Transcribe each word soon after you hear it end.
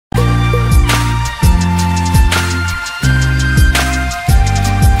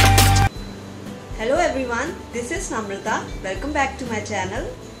Namrata. Welcome back to my channel.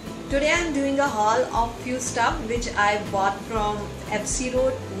 Today I am doing a haul of few stuff which I bought from FC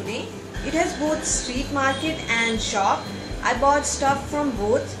Road Pune. It has both street market and shop. I bought stuff from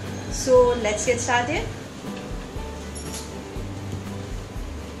both. So let's get started.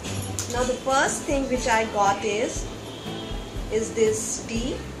 Now the first thing which I got is this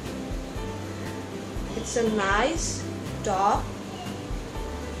tee. It's a nice top.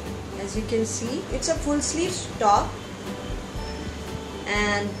 As you can see, it's a full sleeve top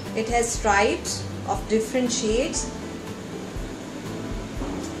and it has stripes of different shades: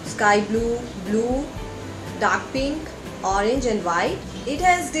 sky blue, blue, dark pink, orange and white. It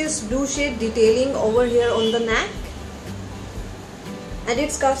has this blue shade detailing over here on the neck, and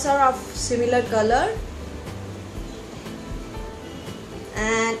its cuffs are of similar color,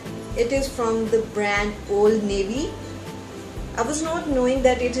 and it is from the brand Old Navy. I was not knowing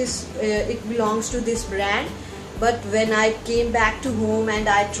that it belongs to this brand, but when I came back to home and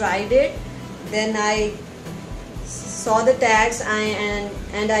I tried it, then I saw the tags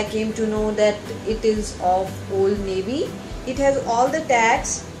and I came to know that it is of Old Navy. It has all the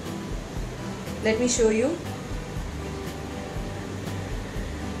tags. Let me show you.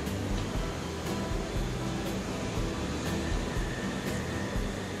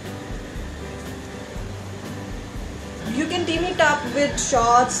 You can team it up with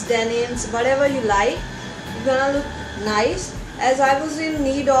shorts, denims, whatever you like. It's gonna look nice. As I was in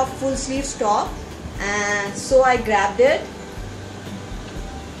need of full sleeves top, and so I grabbed it.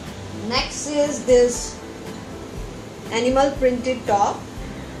 Next is this animal printed top.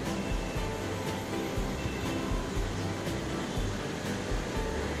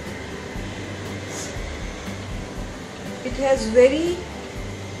 It has very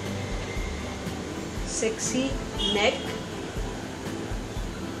sexy neck.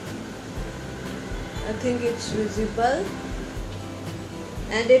 I think it's visible,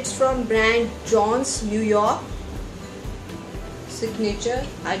 and it's from brand John's New York signature.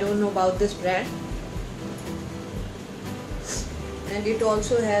 I don't know about this brand, and it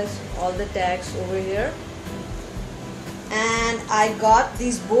also has all the tags over here. And I got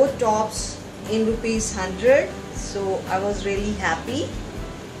these both tops in ₹100, so I was really happy.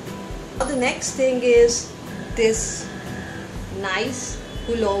 The next thing is this nice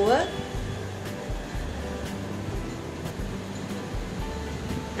pullover,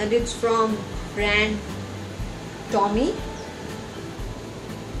 and it's from brand Tommy.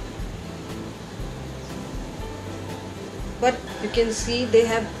 But you can see they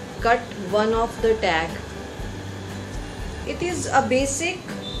have cut one of the tag. It is a basic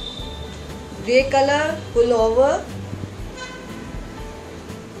grey color pullover,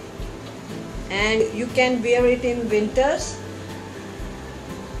 and you can wear it in winters,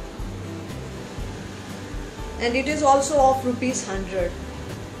 and it is also of ₹100.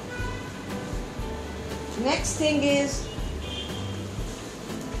 Next thing is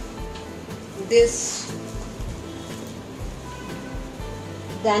this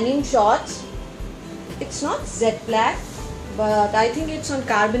denim shorts. It's not jet black, but I think it's on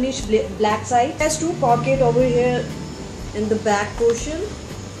carbonish black side. It has two pockets over here in the back portion,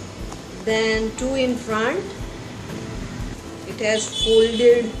 then two in front. It has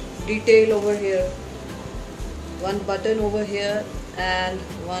folded detail over here, one button over here and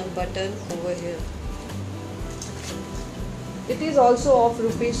one button over here. It is also of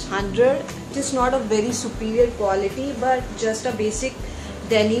 ₹100. It is not a very superior quality, but just a basic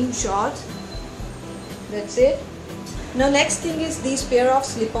denim shorts. That's it. Now next thing is these pair of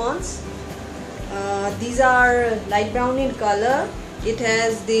slip-ons. These are light brown in color. It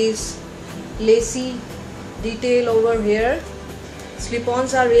has this lacy detail over here.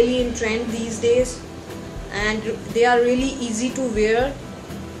 Slip-ons are really in trend these days, and they are really easy to wear.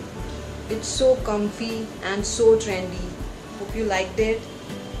 It's so comfy and so trendy. Hope you liked it.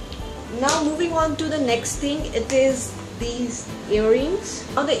 Now moving on to the next thing, it is these earrings.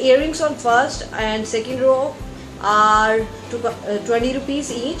 Now the earrings on first and second row are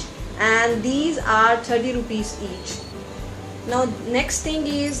 ₹20 each, and these are ₹30 each. Now next thing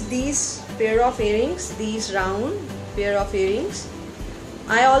is these pair of earrings, these round pair of earrings.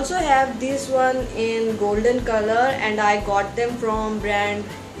 I also have this one in golden color, and I got them from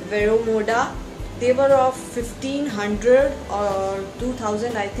brand Veromoda. They were of 1500 or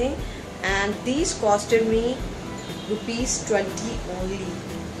 2000 I think, and these costed me ₹20 only,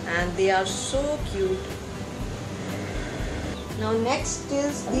 and they are so cute. Now next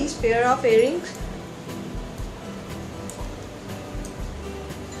is these pair of earrings.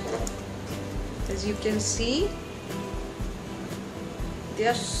 As you can see, They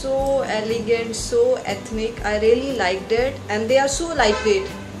are so elegant, so ethnic. I really liked it, and they are so lightweight,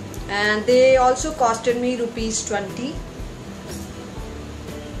 and they also costed me ₹20.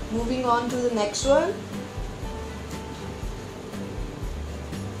 Moving on to the next one.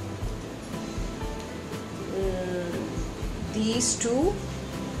 These two,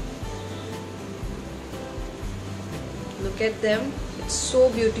 look at them, it's so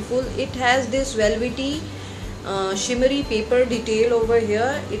beautiful. It has this velvety shimmery paper detail over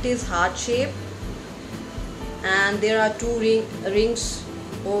here. It is heart shaped, and there are two rings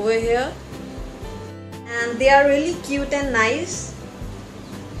over here, and they are really cute and nice.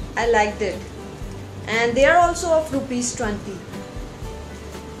 I liked it, and they are also of ₹20.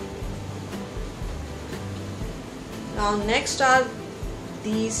 Now next are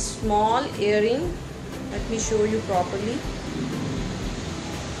these small earrings. Let me show you properly.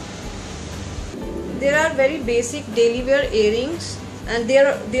 There are very basic daily wear earrings, and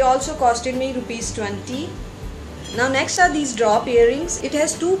they also costed me ₹20. Now next are these drop earrings. It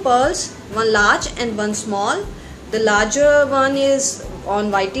has two pearls, one large and one small. The larger one is on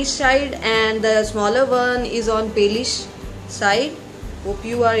whitish side and the smaller one is on palish side. Hope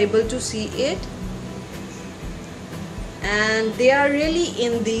you are able to see it. And they are really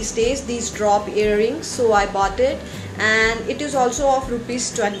in these days, these drop earrings, so I bought it, and it is also of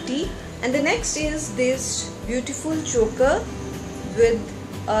 ₹20. And the next is this beautiful choker with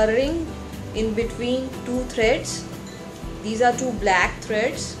a ring in between two threads. These are two black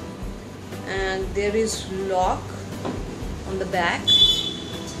threads, and there is lock on the back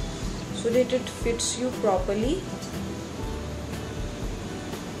so that it fits you properly,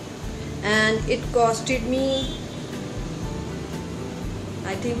 and it costed me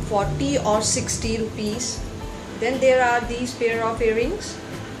I think 40 or 60 rupees. Then there are these pair of earrings.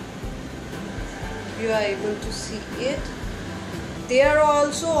 You are able to see it. They are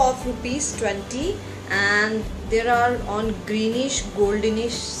also of ₹20, and they are on greenish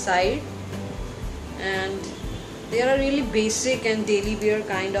goldenish side, and they are really basic and daily wear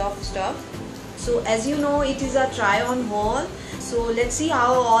kind of stuff. So as you know, it is a try on haul, so let's see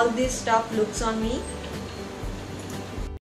how all this stuff looks on me.